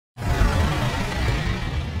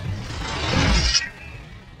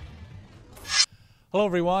Hello,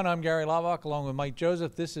 everyone. I'm Gary Lavak along with Mike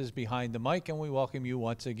Joseph. This is Behind the Mic, and we welcome you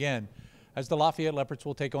once again as the Lafayette Leopards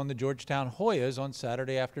will take on the Georgetown Hoyas on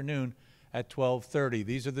Saturday afternoon at 12:30.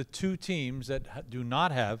 These are the two teams that do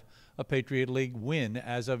not have a Patriot League win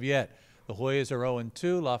as of yet. The Hoyas are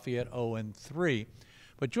 0-2, Lafayette 0-3.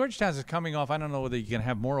 But Georgetown is coming off, I don't know whether you can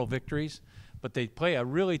have moral victories, but they play a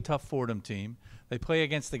really tough Fordham team. They play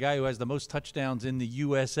against the guy who has the most touchdowns in the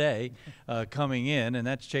USA coming in, and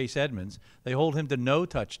that's Chase Edmonds. They hold him to no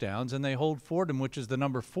touchdowns, and they hold Fordham, which is the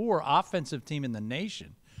number 4 offensive team in the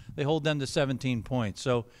nation. They hold them to 17 points.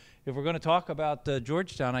 So if we're going to talk about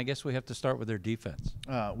Georgetown, I guess we have to start with their defense.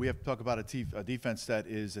 We have to talk about a defense that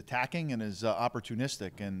is attacking and is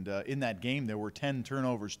opportunistic. And in that game, there were 10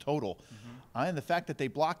 turnovers total. And the fact that they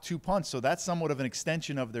blocked 2 punts, so that's somewhat of an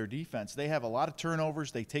extension of their defense. They have a lot of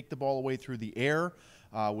turnovers. They take the ball away through the air,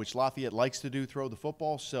 which Lafayette likes to do, throw the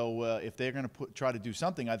football. So if they're going to try to do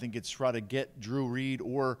something, I think it's try to get Drew Reed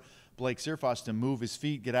or Blake Sirfos to move his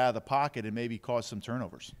feet, get out of the pocket, and maybe cause some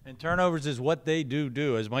turnovers. And turnovers is what they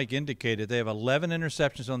do. As Mike indicated, they have 11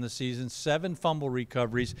 interceptions on the season, 7 fumble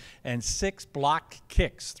recoveries, and 6 blocked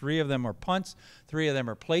kicks. 3 of them are punts, 3 of them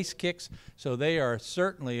are place kicks. So they are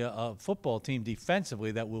certainly a football team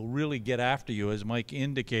defensively that will really get after you, as Mike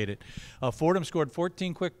indicated. Fordham scored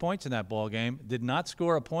 14 quick points in that ball game, did not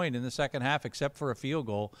score a point in the second half except for a field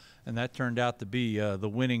goal, and that turned out to be the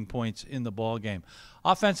winning points in the ball game.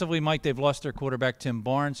 Offensively, Mike, they've lost their quarterback, Tim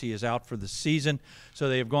Barnes. He is out for the season. So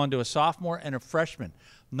they have gone to a sophomore and a freshman.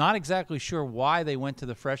 Not exactly sure why they went to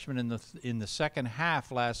the freshman in the second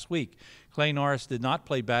half last week. Clay Norris did not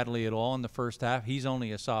play badly at all in the first half. He's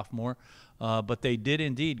only a sophomore. But they did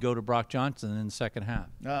indeed go to Brock Johnson in the second half.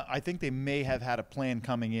 I think they may have had a plan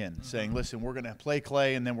coming in, saying, listen, we're going to play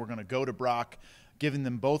Clay and then we're going to go to Brock, giving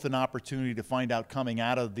them both an opportunity to find out coming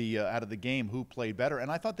out of the game who played better. And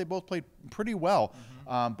I thought they both played pretty well.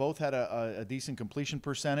 Both had a decent completion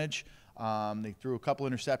percentage. They threw a couple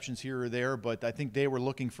interceptions here or there, but I think they were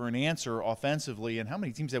looking for an answer offensively. And how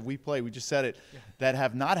many teams have we played, we just said it, that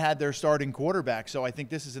have not had their starting quarterback? So I think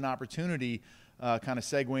this is an opportunity, kind of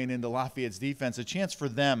segueing into Lafayette's defense, a chance for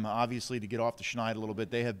them, obviously, to get off the schneid a little bit.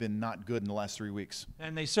 They have been not good in the last 3 weeks.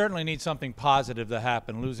 And they certainly need something positive to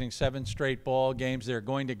happen. Losing 7 straight ball games, they're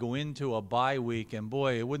going to go into a bye week. And,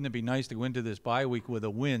 boy, wouldn't it be nice to go into this bye week with a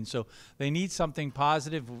win. So they need something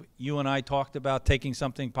positive. You and I talked about taking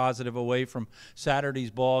something positive away from Saturday's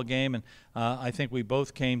ball game, and I think we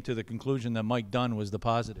both came to the conclusion that Mike Dunn was the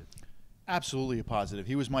positive. Absolutely a positive.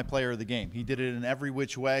 He was my player of the game. He did it in every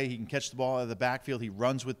which way. He can catch the ball out of the backfield. He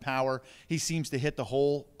runs with power. He seems to hit the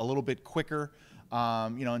hole a little bit quicker.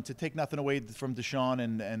 And to take nothing away from Deshaun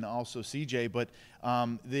and also CJ, but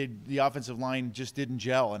the offensive line just didn't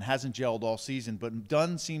gel and hasn't gelled all season. But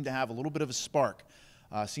Dunn seemed to have a little bit of a spark.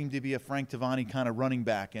 Seemed to be a Frank Tavani kind of running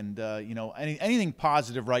back. And, anything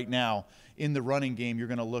positive right now in the running game, you're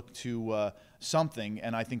going to look to something,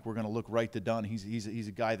 and I think we're going to look right to Dunn. He's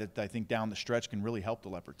a guy that I think down the stretch can really help the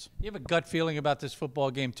Leopards. You have a gut feeling about this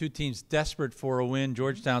football game? Two teams desperate for a win.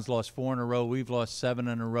 Georgetown's lost 4 in a row. We've lost 7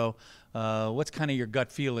 in a row. What's kind of your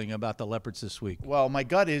gut feeling about the Leopards this week? Well, my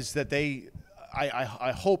gut is that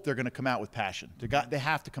I hope they're going to come out with passion. They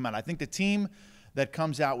have to come out. I think the team that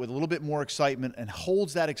comes out with a little bit more excitement and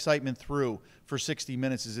holds that excitement through for 60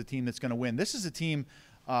 minutes is a team that's going to win. This is a team,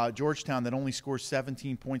 Georgetown, that only scores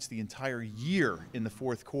 17 points the entire year in the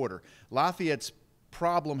fourth quarter. Lafayette's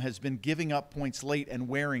problem has been giving up points late and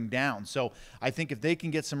wearing down. So I think if they can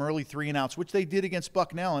get some early 3-and-outs, which they did against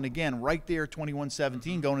Bucknell, and again, right there,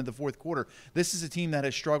 21-17 going into the fourth quarter, this is a team that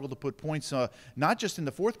has struggled to put points, not just in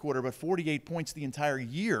the fourth quarter, but 48 points the entire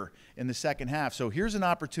year in the second half. So here's an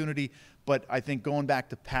opportunity, but I think going back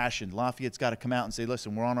to passion, Lafayette's got to come out and say,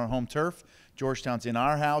 listen, we're on our home turf. Georgetown's in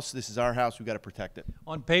our house. This is our house. We've got to protect it.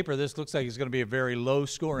 On paper, this looks like it's going to be a very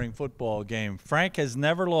low-scoring football game. Frank has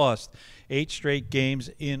never lost 8 straight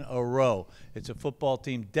games in a row. It's a football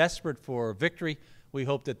team desperate for victory. We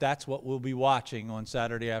hope that that's what we'll be watching on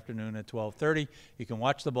Saturday afternoon at 12:30. You can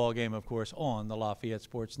watch the ball game, of course, on the Lafayette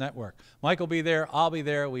Sports Network. Mike will be there. I'll be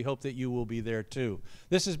there. We hope that you will be there, too.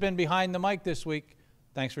 This has been Behind the Mic this week.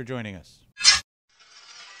 Thanks for joining us.